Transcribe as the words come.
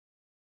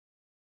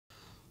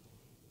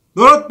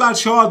درود بر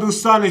شما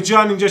دوستان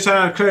جان، اینجا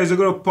چنل کریزی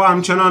گروپ و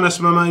همچنان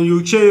اسم من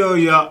یوکی و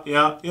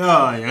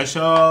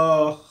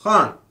یاشا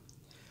خان.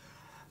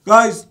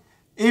 گایز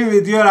این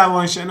ویدیو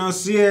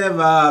روانشناسیه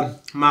و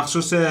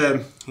مخصوص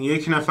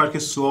یک نفر که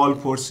سوال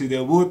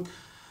پرسیده بود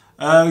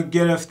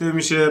گرفته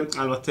میشه.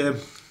 البته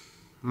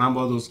من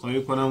باید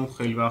عذرخواهی کنم،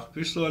 خیلی وقت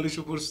پیش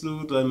سوالشو پرسیده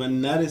بود و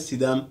من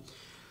نرسیدم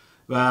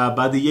و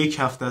بعد یک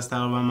هفته از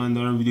تقریبا من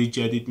دارم ویدیو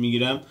جدید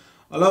میگیرم.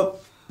 حالا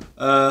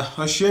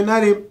حاشیه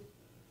نریم،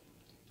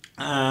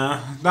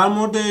 در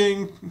مورد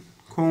این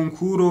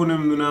کنکور و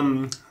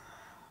نمیدونم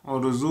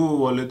آرزو و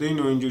والدین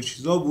و اینجور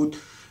چیزا بود.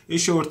 یه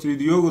شورت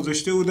ویدیو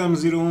گذاشته بودم،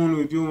 زیر اون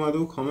ویدیو اومده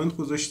و کامنت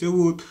گذاشته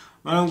بود،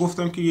 منم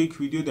گفتم که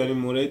یک ویدیو در این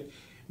مورد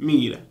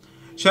میگیرم.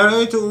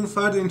 شرایط اون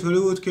فرد اینطوری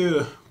بود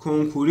که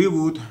کنکوری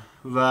بود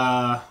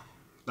و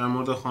در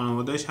مورد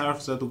خانوادهش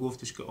حرف زد و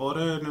گفتش که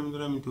آره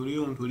نمیدونم اینطوریه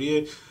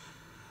اونطوریه،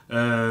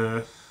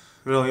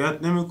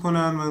 رعایت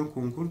نمیکنن، من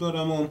کنکور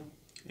دارم و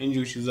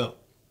اینجور چیزا.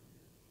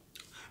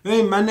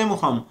 ببین من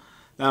نمیخوام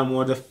در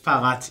مورد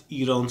فقط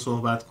ایران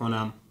صحبت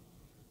کنم،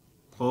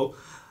 خب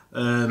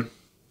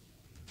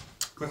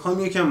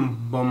میخوام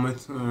یکم با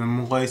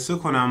مقایسه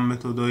کنم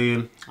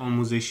متدای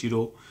آموزشی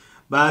رو،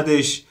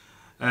 بعدش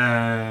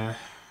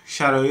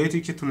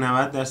شرایطی که تو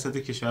 90%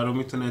 کشورها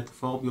میتونه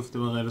اتفاق بیفته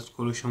به غیر از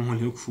کره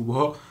شمالی و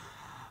کوبا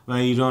و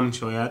ایران.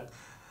 شاید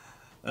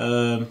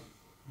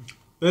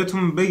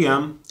بهتون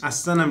بگم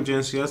اصلا هم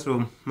جنسیت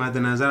رو مد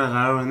نظر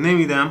قرار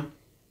نمیدم،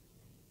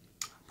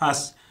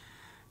 پس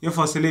یه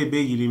فاصله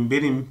بگیریم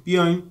بریم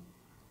بیایم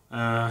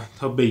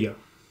تا بگم.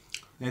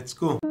 Let's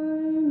go.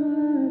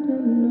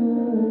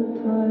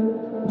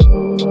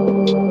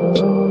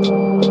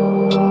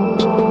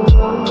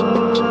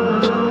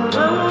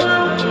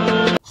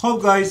 خب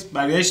گایز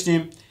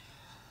برگشتیم.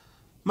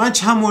 من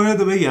چند مورد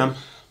رو بگم.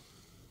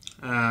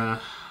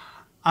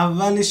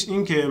 اولش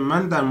این که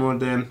من در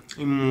مورد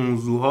این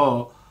موضوع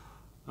ها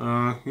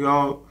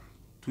یا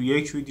تو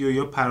یک ویدیو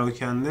یا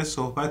پراکنده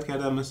صحبت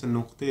کردم مثل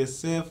نقطه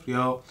صفر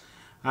یا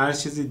هر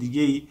چیز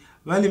دیگه ای،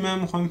 ولی من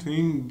میخوام تو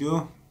این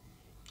ویدیو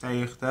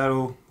دقیق‌تر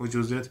و با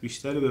جزئیات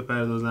بیشتری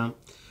بپردازم.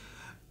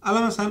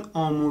 الان مثلا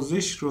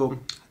آموزش رو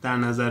در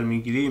نظر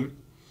میگیریم،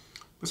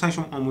 مثلا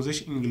شما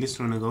آموزش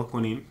انگلیس رو نگاه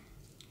کنیم،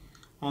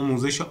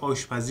 آموزش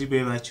آشپزی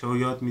به بچه ها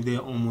یاد میده،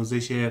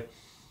 آموزش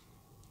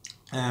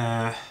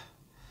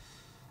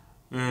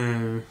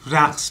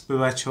رقص به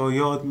بچه ها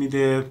یاد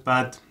میده،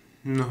 بعد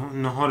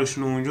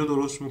نهارشون رو اونجا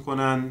درست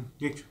میکنن،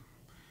 یک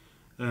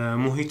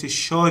محیط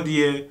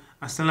شادیه،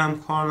 اصلا هم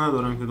کار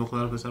ندارم که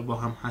دختر و پسر با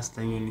هم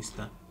هستن یا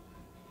نیستن.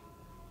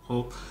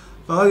 خب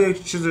فقط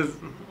یک چیز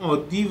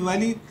عادی،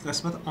 ولی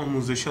قسمت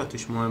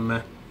آموزشاتش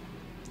مهمه.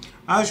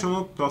 اگه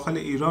شما داخل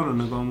ایران رو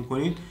نگاه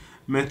میکنید،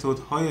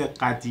 متدهای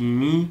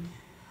قدیمی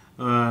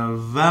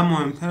و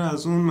مهمتر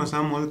از اون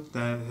مثلا مال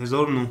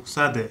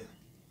 1900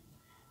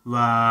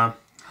 و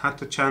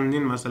حتی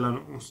چندین مثلا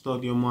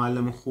استاد یا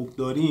معلم خوب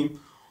داریم،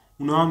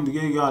 اونا هم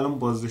دیگه یا الان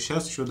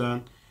بازنشسته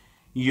شدن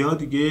یا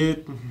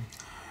دیگه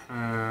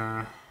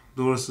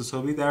درست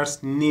حسابی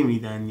درس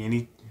نمیدن.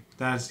 یعنی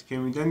درسی که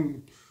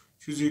میدن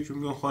چیزی که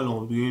میگن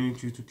خاله دیگه این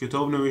چیزی تو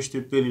کتاب نوشته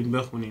برین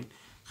بخونین.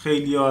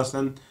 خیلی ها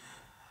اصلا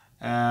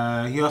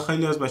یا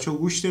خیلی از بچه ها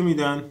گوش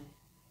نمیدن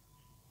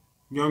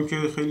یا هم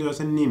که خیلی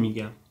اصلا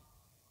نمیگن.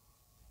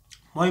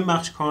 ما این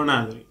بخش کار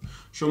نداریم.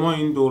 شما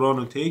این دوران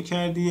رو طی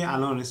کردی،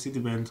 الان رسیدی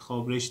به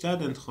انتخاب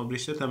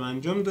رشته هم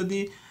انجام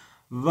دادی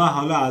و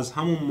حالا از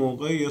همون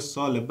موقع یا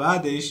سال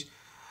بعدش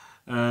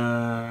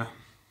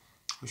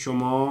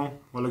شما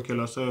حالا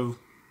کلاس‌های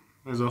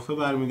اضافه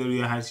برمی‌داری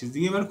یا هر چیز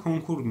دیگه برای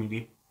کنکور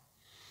میری.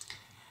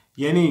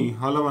 یعنی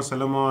حالا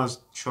مثلا ما از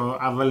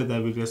اول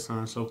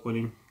دبیرستان حساب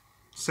کنیم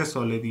 3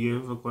 سال دیگه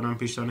فکر کنم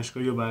پیش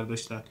دانشگاهی رو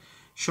برداشتن،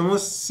 شما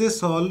 3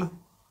 سال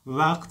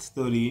وقت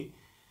داری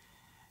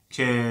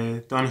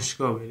که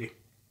دانشگاه بری.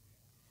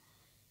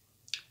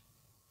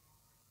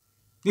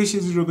 یه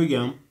چیزی رو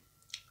بگم،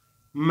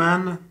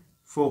 من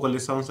فوق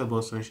لیسانس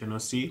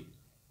باستانشناسی،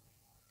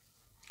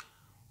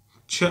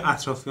 چه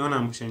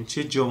اطرافیانم باشن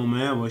چه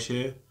جامعه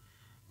باشه،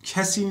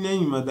 کسی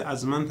نیومده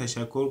از من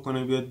تشکر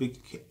کنه بیاد بگه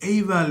که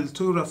ایول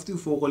تو رفتی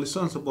فوق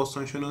لیسانس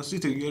باستانشناسی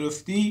تو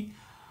گرفتی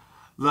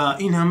و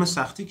این همه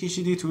سختی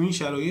کشیدی تو این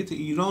شرایط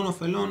ایران و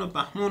فلان و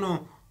بهمان و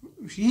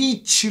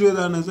هیچی رو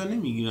در نظر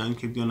نمیگیرن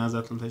که بیان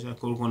ازتون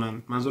تشکر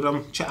کنن.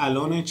 منظورم چه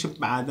الانه چه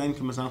بعدن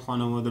که مثلا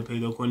خانواده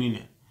پیدا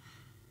کنینه.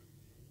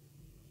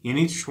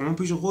 یعنی شما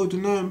پیش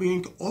خودتون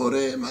نمیگین که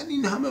آره من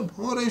این همه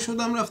پاره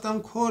شدم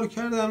رفتم کار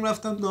کردم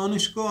رفتم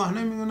دانشگاه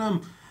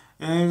نمیدونم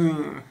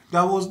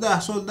 12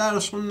 سال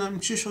درس خوندم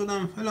چه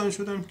شدم فلان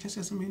شدم، کسی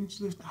اصلا به این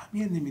چیزا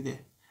اهمیت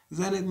نمیده.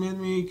 زنت میاد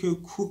میگه که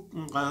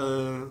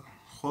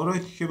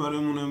خوراکی که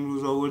برایمون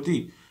امروز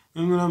آوردی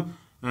نمیدونم،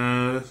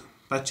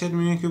 بچه‌ت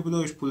میگه که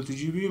بوداش پول تو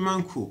جیبی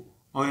من کو،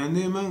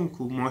 آینده من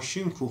کو،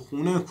 ماشین کو،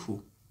 خونه کو.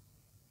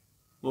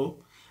 خب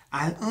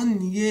الان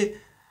دیگه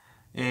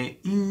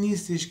این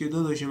نیستش که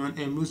داداش من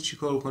امروز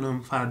چیکار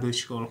کنم فردا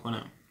چیکار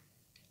کنم.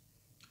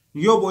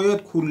 یا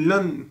باید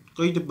کلا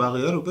قید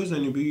بقیه رو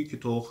بزنی بگی که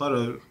تا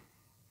آخر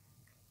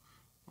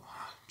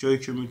جایی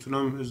که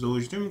میتونم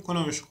ازدواج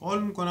نمیکنم،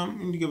 اشغال میکنم.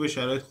 این دیگه به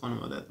شرایط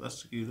خانواده‌ات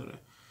بستگی داره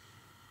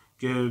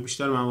که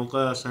بیشتر مواقع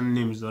اصلا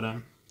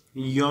نمیذارن،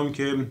 یا هم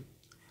که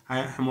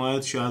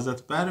حمایتشو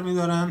ازت بر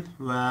میدارن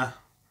و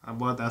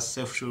باید از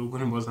صفر شروع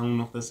کنیم، باز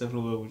همون نقطه صفر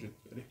رو به وجود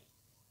بیاریم.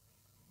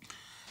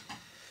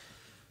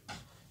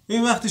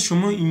 این وقتی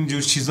شما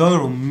اینجور چیزا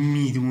رو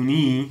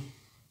میدونی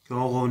که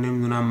آقا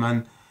نمیدونم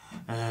من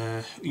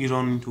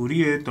ایران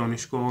اینطوریه،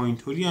 دانشگاه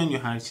اینطوری هن، یا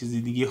هر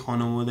چیزی دیگه،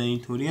 خانواده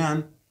اینطوری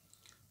هن،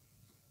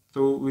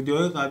 تو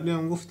ویدیوهای قبلی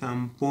هم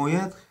گفتم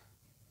باید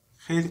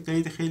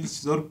خیلی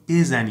چیزا رو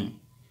بزنی.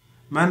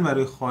 من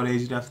برای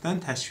خارج رفتن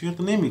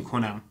تشویق نمی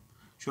کنم.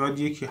 شاید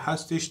یکی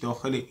هستش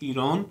داخل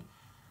ایران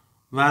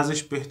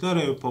وضعش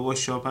بهتره،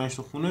 باباش 4-5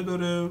 تا خونه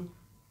داره،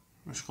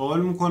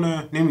 اشغال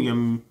میکنه،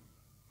 نمیگم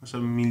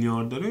مثلا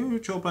میلیارد داره،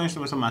 4-5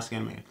 تا مثلا مسکن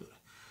میاد داره،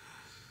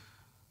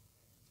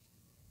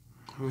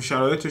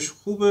 شرایطش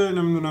خوبه،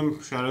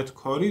 نمیدونم شرایط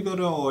کاری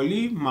داره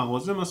عالی،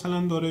 مغازه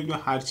مثلا داره یا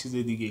هر چیز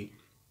دیگه.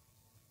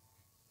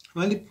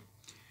 ولی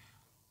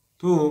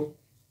تو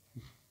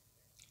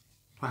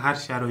هر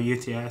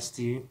شرایطی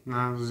هستی،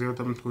 نه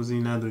زیادم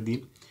توضیح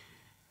ندادی،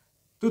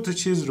 دو تا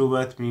چیز رو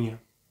باید میگم.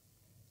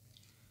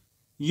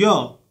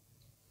 یا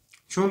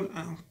چون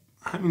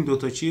همین دو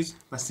تا چیز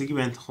بستگی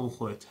به انتخاب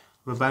خودت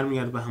و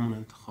برمیگرده به همون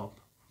انتخاب،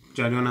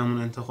 جریان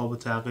همون انتخاب و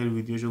تغییر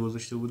ویدیوشو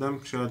گذاشته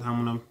بودم، شاید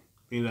همونم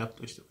به این ربط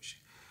داشته باشه.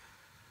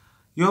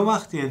 یا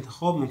وقتی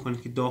انتخاب میکنی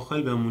که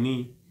داخل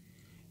بمونی،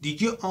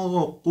 دیگه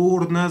آقا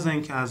قرد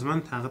نزن که از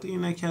من تقدیر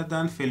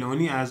نکردن،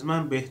 فلانی از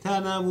من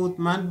بهتر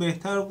نبود، من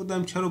بهتر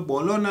بودم، چرا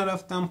بالا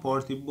نرفتم،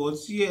 پارتی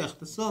بازی،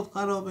 اقتصاد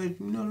خرابه،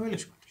 اینا رو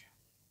ولش کن.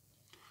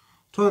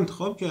 تو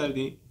انتخاب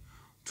کردی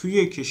توی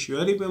یک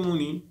کشوری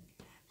بمونی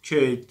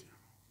که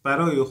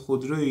برای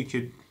خودرویی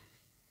که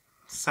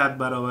 100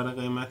 برابر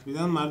قیمت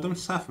میدن مردم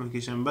صف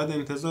میکشن، بعد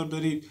انتظار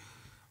دارید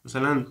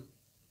مثلا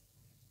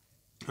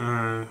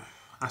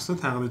اصلا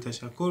تقدیر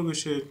تشکر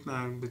بشه،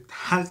 به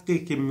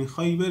حقی که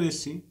میخوای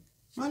برسی.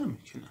 معلومه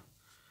که نه.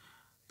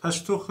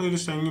 پس تو خیلی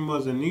سنگین با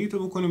زندگی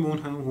تو بکنی، به اون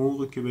همه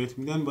حقوقی که بهت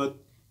میدن باید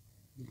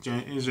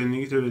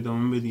زندگی تو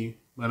ادامه بدی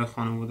برای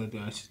خانواده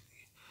هر چیز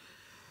دیگه.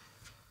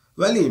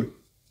 ولی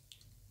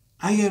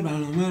اگر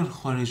برنامه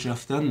خارج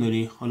رفتن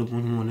داری، حالا به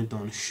عنوان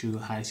دانشجو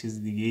هر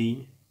چیز دیگه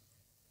ای،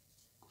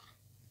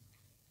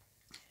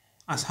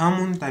 از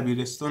همون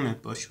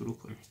دبیرستانت با شروع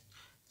کنی،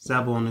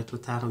 زبانتو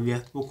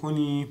تقویت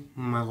بکنی،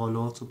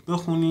 مقالاتو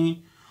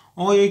بخونی.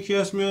 آقا یکی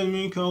هست میاد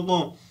میگه که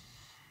آقا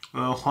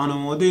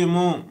خانواده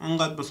ما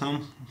انقدر مثلا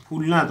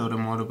پول نداره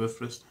ما رو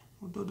بفرسته.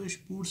 داداش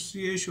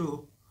بورسیه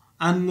شو،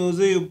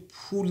 اندازه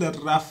پول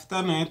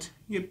رفتنت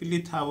یه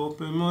بلیط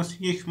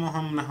هواپیماست، 1 ماه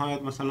هم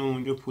نهایت مثلا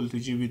اونجا پول تو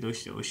جیبی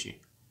داشته باشی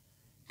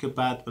که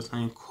بعد مثلا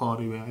این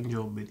کاری به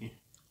انجام بدی،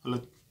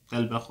 حالا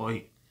دل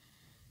بخواهی.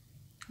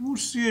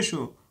 بورسیه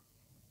شو،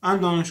 من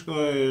دانشگاه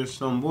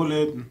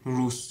استانبول،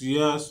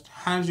 روسیه است،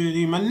 هر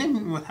جایی.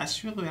 من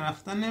تشویق به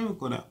رفتن نمی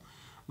کنم،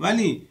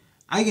 ولی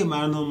اگه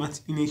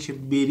برنامه‌ت اینه که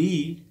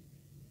بری،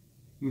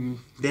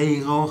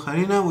 دقیقه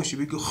آخری نباشی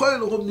بگی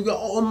خیلی خوب دیگه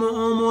آقا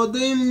ما آماده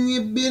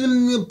ایم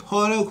بریم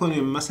پاره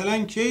کنیم،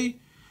 مثلا کی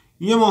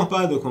 1 ماه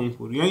بعد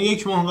کنکور یا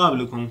 1 ماه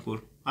قبل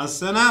کنکور.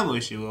 اصلا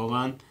نباشی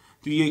واقعا.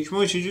 تو 1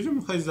 ماه چجوری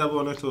میخوای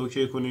زبانتو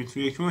اوکی کنی؟ تو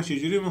 1 ماه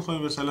چجوری میخوای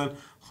مثلا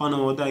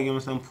خانواده اگه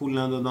مثلا پول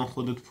ندادن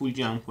خودت پول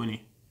جمع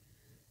کنی؟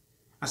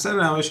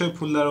 اصلا روش‌های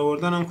پول در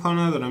آوردن هم کار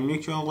ندارم.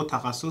 یکی آقا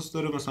تخصص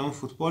داره مثلا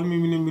فوتبال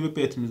میبینه میره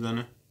بت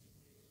میزنه،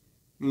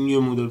 این یه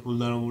مدل پول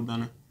در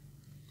آوردنه.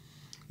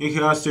 یکی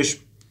هستش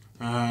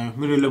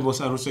میره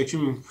لباس عروسکی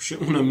میپوشه،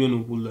 اونم یه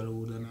نوع پول در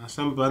آوردنه.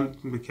 اصلا من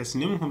به کسی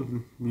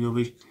نمیخوام یا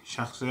به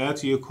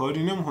شخصیت یه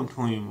کاری نمیخوام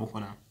توهین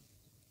بکنم.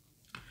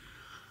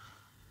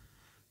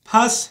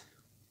 پس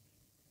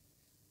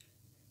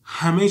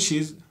همه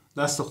چیز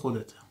دست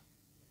خودته.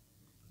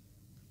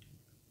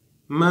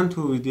 من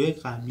تو ویدیو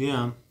قبلی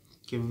هم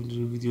که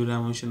ویدیو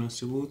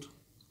روانشناسی بود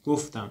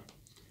گفتم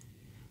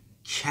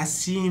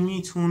کسی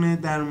میتونه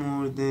در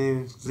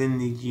مورد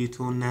زندگی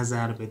تو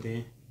نظر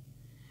بده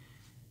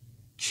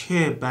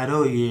که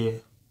برای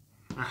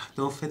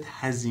اهدافت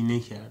هزینه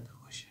کرده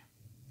باشه.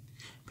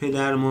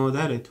 پدر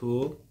مادر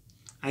تو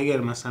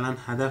اگر مثلا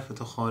هدف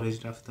تو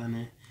خارج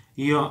رفتنه،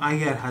 یا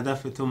اگر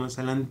هدف تو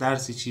مثلا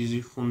درس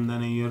چیزی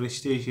خوندنه یا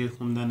رشته چیزی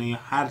خوندنه یا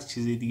هر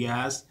چیزی دیگه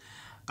هست،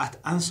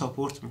 قطعا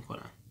ساپورت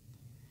میکنن.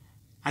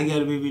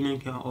 اگر ببینن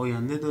که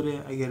آینده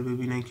داره، اگر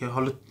ببینن که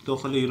حالا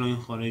داخل ایران یا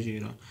خارج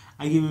ایران،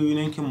 اگه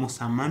ببینن که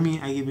مصممی،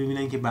 اگه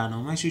ببینن که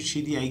برنامه‌شو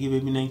چیدی، اگه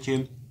ببینن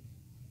که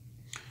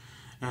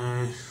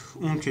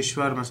اون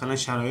کشور مثلا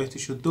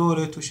شرایطشو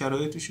داره، تو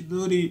شرایطشو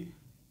داری،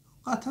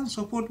 قطعا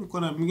ساپورت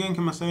میکنن. میگن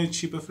که مثلا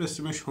چی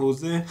بفرستیمش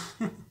حوزه.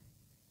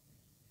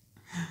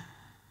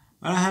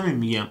 برای همین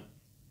میگم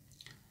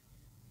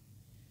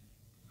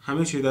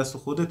همه چی دست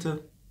خودته.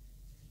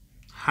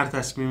 هر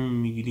تصمیمی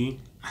میگیری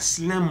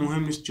اصلا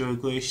مهم نیست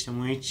جایگاه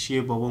اجتماعی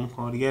چیه، بابام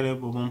کارگره،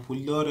 بابام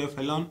پول داره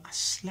فلان،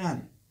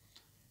 اصلا.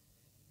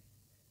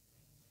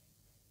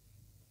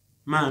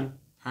 من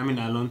همین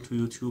الان تو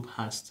یوتیوب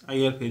هست،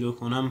 اگر پیدا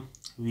کنم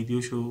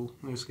ویدیوشو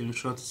اسکرین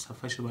شات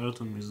صفحه‌شو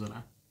براتون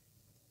میذارم.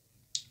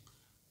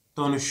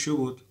 دانشجو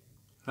بود،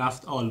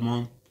 رفت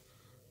آلمان،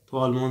 تو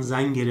آلمان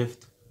زن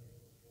گرفت،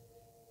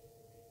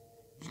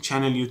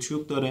 چنل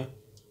یوتیوب داره،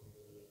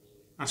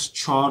 از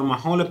 4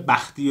 محال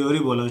بختیاری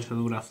بلند شده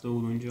و رفته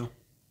بود اونجا.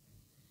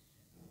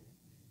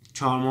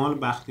 4 محال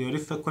بختیاری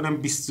فکر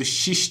کنم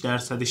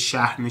 26%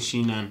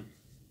 شهرنشینن.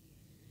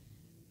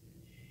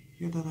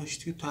 یه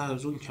داداشتی تو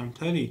از اون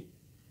کمتری.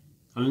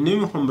 حالا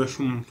نمیخوام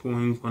بهشون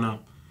توهین کنم،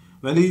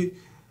 ولی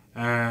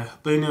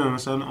بین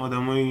مثلا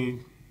آدمای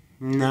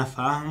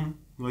نفهم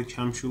و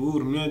کم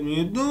شعور میاد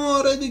میگه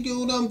دوباره دیگه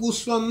اونم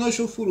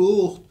گوسفنداشو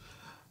فروخت،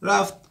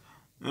 رفت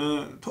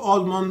تو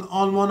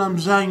آلمانم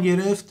زن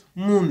گرفت،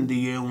 مون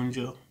دیگه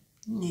اونجا.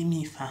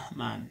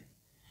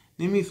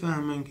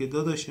 نمیفهمن که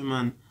داداش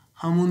من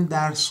همون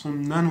درس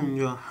خوندن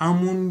اونجا،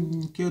 همون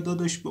که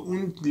داداش به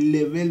اون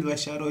لول و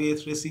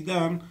شرایط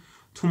رسیدن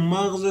تو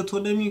مغز تو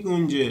نمی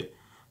گنجه.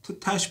 تو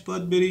تش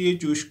باید بری یه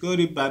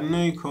جوشکاری،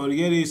 بنای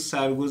کارگری،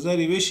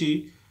 سرگذری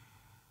بشی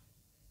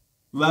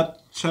و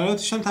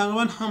شرایطشن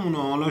تقریبا همونه.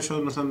 حالا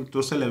شاید مثلا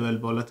 2-3 لول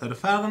بالاتره،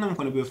 فرق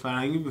نمیکنه. به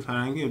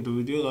فرهنگی دو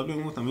ویدیو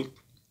قبل گفتم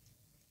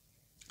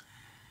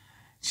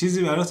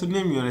چیزی براتون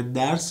نمیاره،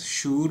 درس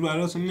شعور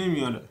براتون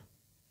نمیاره.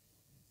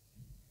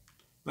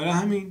 برای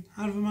همین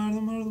حرف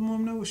مردم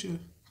مهم نباشه.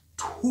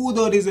 تو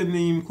داری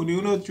زندگی میکنی،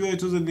 اونا جای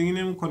تو زندگی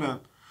نمیکنن.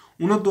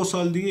 اونا 2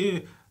 سال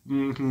دیگه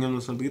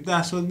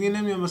 10 سال دیگه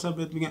نمیان مثلا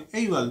بهت میگن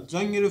ایول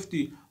زن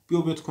گرفتی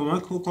بیا بهت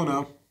کمک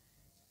بکنم.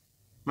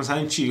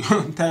 مثلا چی؟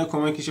 تا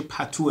کمکش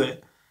پتوه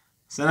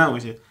مثلا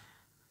نباشه.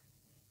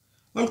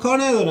 ولی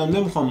کار ندارم،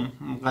 نمیخوام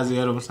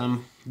قضیه رو مثلا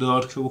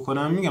دارک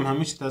بکنم. میگم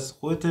همه چی دست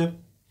خودته،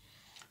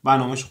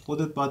 برنامه‌اش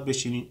خودت باید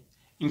بشینی.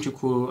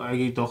 اینکه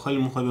اگه داخل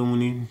میخوای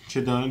بمونی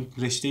چه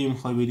رشته‌ای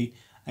میخوای بری،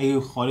 اگه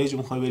خارج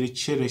میخوای بری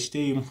چه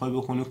رشته‌ای میخوای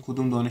بکنی،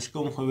 کدوم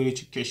دانشگاه میخوای بری،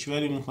 چه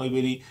کشوری میخوای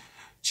بری،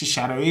 چه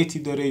شرایطی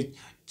داره،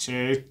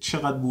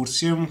 چقدر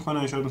بورسیه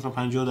میکنن، شاید مثلا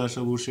 50%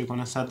 بورسیه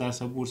کنن،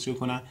 100% بورسیه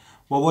کنن،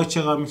 بابا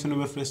چقدر میتونه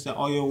بفرسته،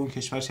 آیا اون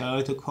کشور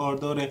شرایط کار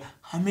داره.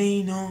 همه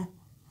اینا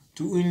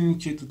تو این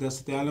که تو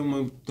دستته. الان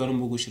ما دارم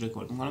با گوشی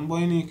رکورد میکنم، با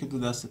اینی که تو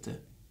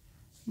دستته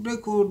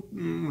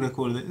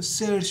رکورد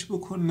سرچ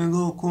بکن،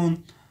 نگاه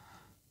کن،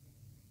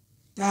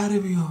 در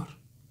بیار.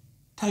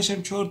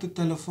 تشم 4 تا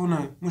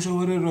تلفنه،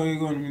 مشاوره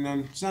رایگان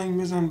میدن،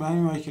 زنگ بزن به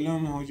همین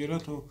وکیلان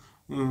مهاجرت و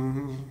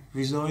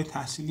ویزاهای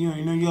تحصیلی و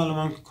اینا. یا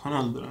من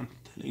کانال دارم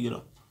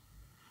تلگرام،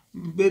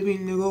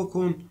 ببین نگاه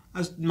کن،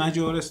 از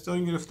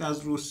مجارستان گرفته،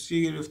 از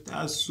روسیه گرفته،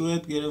 از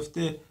سوئد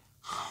گرفته،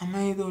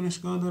 همه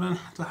دانشگاه دارن،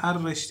 حتی هر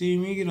رشته‌ای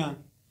میگیرن.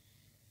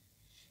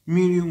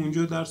 میری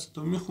اونجا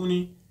درستو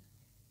میخونی،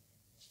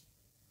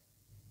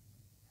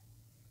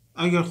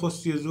 اگر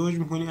خواستی ازدواج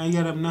میکنی،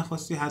 اگرم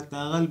نخواستی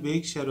حداقل به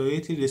یک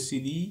شرایطی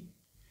رسیدی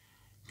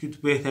که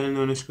تو بهترین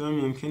دانشگاه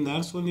ممکن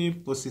درس خوندی،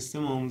 با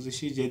سیستم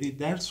آموزشی جدید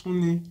درس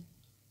خوندی،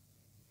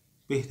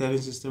 بهترین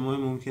سیستم های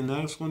ممکن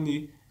درس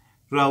خوندی،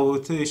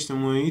 روابط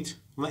اجتماعیت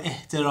و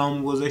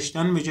احترام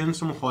گذاشتن به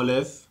جنس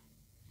مخالف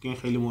که این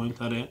خیلی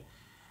مهمتره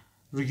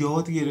رو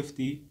یاد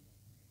گرفتی.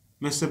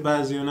 مثل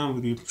بعضیا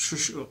نبودی،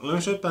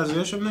 شاید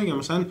بعضیاشم نگم،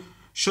 مثلا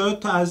شاید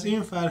تو از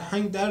این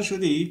فرهنگ در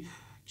شدی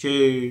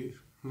که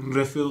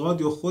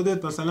رفیقات یا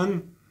خودت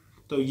مثلا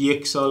تا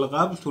 1 سال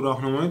قبل تو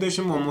راهنمایی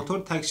داشتیم با موتور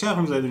تکچرخ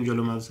می‌زدیم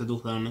جلو مدرسه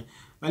دخترانه،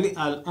 ولی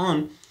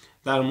الان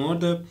در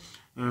مورد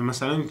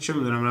مثلا چه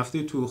می‌دونم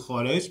رفتی تو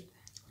خارج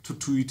تو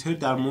توییتر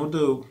در مورد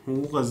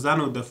حقوق زن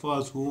و دفاع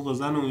از حقوق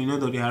زن و اینا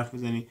داری حرف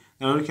میزنی،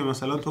 در حالی که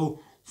مثلا تو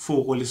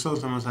فوق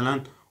لیسانس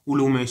مثلا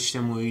علوم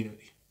اجتماعی داری.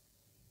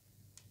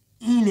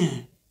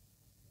 اینه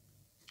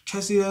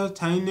کسی در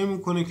تعیین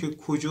نمیکنه که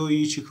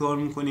کجایی، چی کار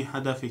میکنی،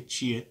 هدفت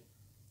چیه.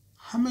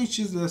 همه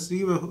چیز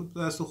دستگی به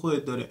دست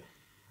خودت داره.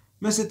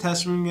 مثل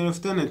تصمیم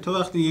گرفتنه، تو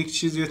وقتی یک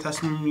چیزی رو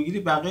تصمیم میگیری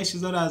بقیه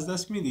چیزا رو از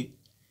دست میدی.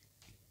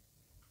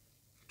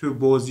 تو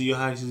بازی یا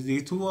هر چیز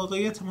دیگه تو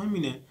واقعیت هم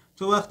همینه.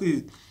 تو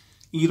وقتی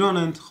ایران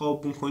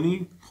انتخاب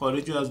میکنی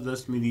خارج رو از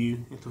دست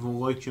میدی.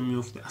 اتفاقایی که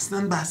میفته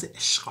اصلا بحث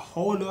عشق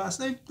حال و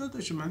اصلا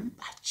داداش من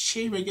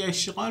بچه بگه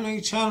عشق حال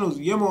مگه چند روز،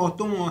 1 ماه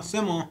 2 ماه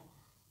 3 ماه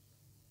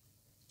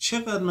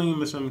چقدر مگه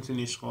مثلا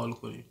میتونی عشق حال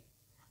کنی؟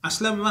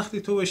 اصلا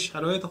وقتی تو به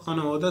شرایط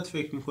خانوادت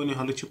فکر میکنی،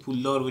 حالا چه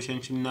پولدار باشن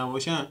چه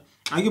نباشن،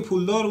 اگه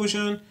پولدار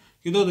باشن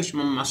که داداش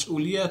من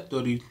مسئولیت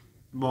داری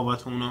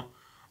بابت اونا،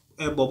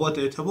 بابات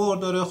اعتبار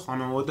داره،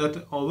 خانوادت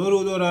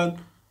آبرو دارن،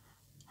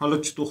 حالا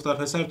چه دختر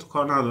پسر تو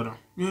کار ندارم،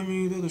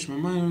 میگم داداش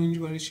من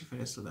اینجا برای چی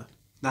فرستادم؟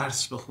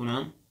 درس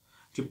بخونم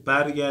که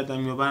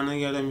برگردم یا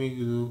برنگردم یک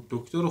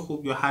دکتر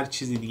خوب یا هر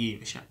چیزی دیگه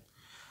بشم.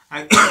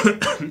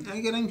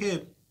 اگر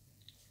اینکه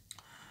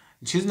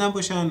چیز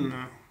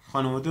نباشن،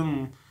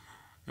 خانواده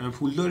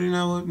پولداری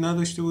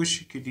نداشته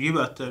باشی که دیگه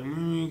بدتر.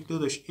 میگم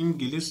داداش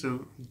این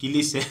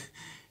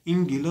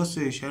این گیلاس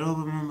شراب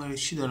من برای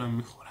چی دارم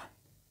میخورم؟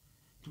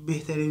 تو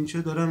بهترین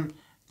چه دارم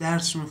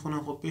درس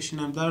میخونم، خب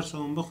بشینم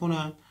درسمو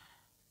بخونم،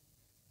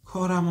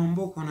 کارمو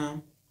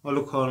بکنم.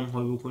 حالا کارم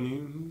میخوای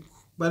بکنی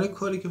برای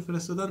کاری که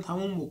فرستادن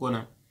تموم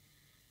بکنم.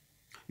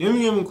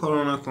 نمیگم اون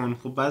کارو نکن،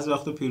 خب بعضی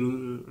وقتا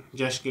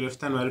جشن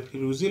گرفتن برای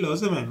پیروزی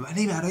لازمه،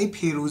 ولی برای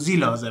پیروزی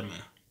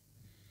لازمه.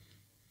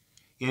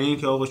 یعنی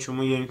اینکه آقا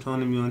شما یه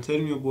امتحان میان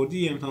ترمی آوردی،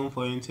 یه امتحان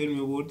پایان ترمی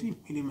آوردی،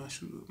 میری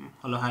مشروع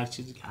حالا هر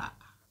چیزی که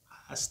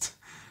هست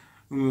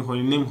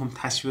میخوری. نمیخوام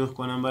تشویق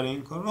کنم برای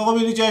این کار. آقا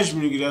میری جشن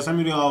میگیری، اصلا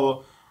میری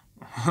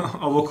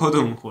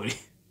آووکادو میخوری.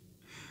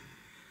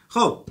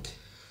 خب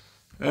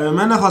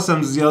من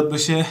نخواستم زیاد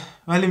بشه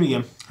ولی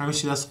میگم همه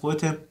چیز از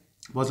خودته.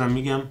 بازم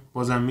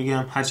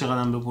میگم هر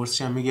چقدرم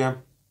بپرسیشم میگم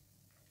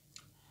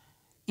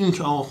این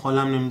که آقا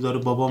خالم نمیذاره،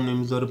 بابام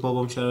نمیذاره،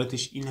 بابام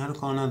شرایطش این رو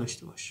کار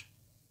نداشته باش.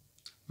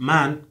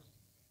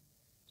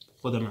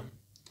 خود من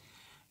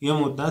یه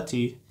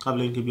مدتی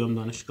قبل اینکه بیام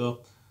دانشگاه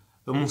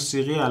به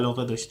موسیقی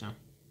علاقه داشتم.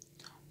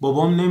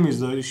 بابام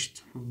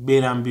نمیذاشت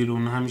برم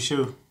بیرون،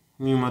 همیشه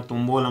میومد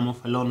دنبالم و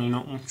فلان و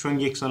اینا. چون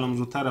 1 سالم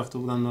زودتر رفته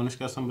بودم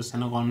دانشگاه، اصلا به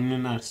سن قانونی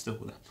نرسیده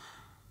بودم.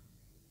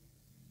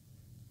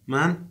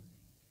 من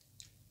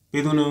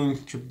بدون اون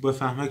که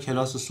بفهمه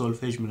کلاس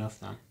سولفژ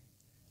میرفتم.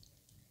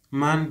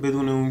 من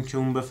بدون اون که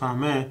اون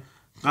بفهمه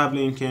قبل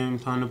اینکه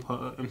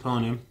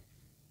امتحان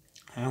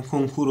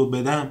کنکور رو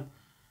بدم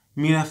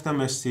میرفتم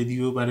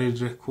استودیو برای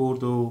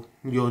رکورد و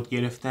یاد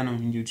گرفتن و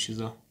اینجور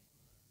چیزا.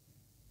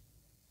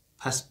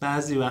 پس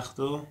بعضی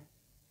وقتا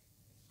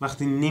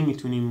وقتی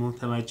نمیتونی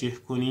متوجه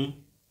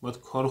کنی باید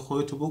کار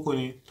خودتو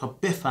بکنی تا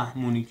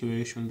بفهمونی که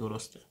بهشون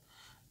درسته.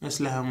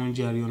 مثل همون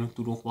جریان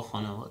دروغ با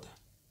خانواده.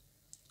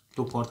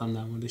 2 پارت هم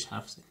در موردش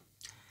حرف زدیم.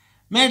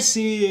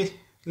 مرسی.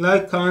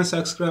 لایک، کامنت،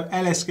 سابسکرایب.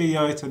 الاسکه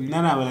یادتون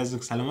نره اول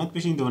از سلامت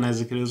بشین، 2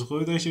 نزدیک روز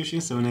خوبی داشته باشین،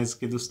 3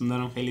 نزدیک دوستون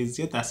دارم خیلی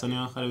زیاد. دستانه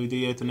آخر ویدیو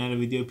یادتون نره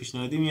ویدیو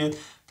پیشنهادی میاد.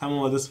 تمام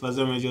آدرس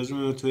فضا اجازه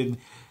میدم توی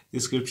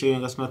دیسکریپشن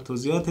این قسمت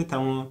توضیحات.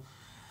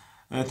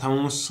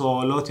 تمام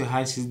سوالات یا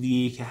هر چیز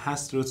دیگه که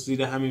هست رو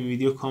زیر همین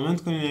ویدیو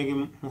کامنت کنین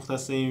اگه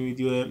مختص این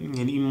ویدیو،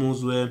 یعنی این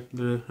موضوع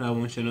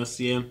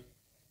روانشناسی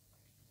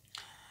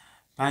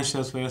 5 تا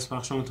از فرست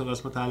پخشمون تو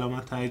قسمت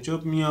علامت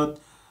تعجب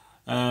میاد.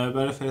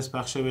 برای فرست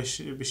پخش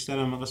بیشتر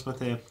هم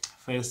قسمت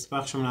فرست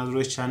پخشمون از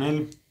روی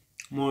چنل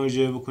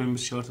مراجعه بکنیم.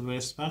 24 تا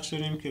فرست پخش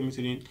داریم که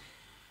میتونین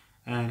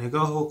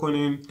نگاه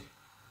بکنین.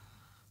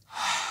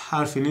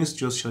 حرفی نیست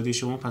جز شادی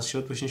شما، پس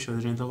شاد باشین،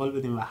 شادی رو انتقال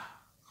بدین و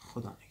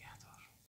خدا نگهدار.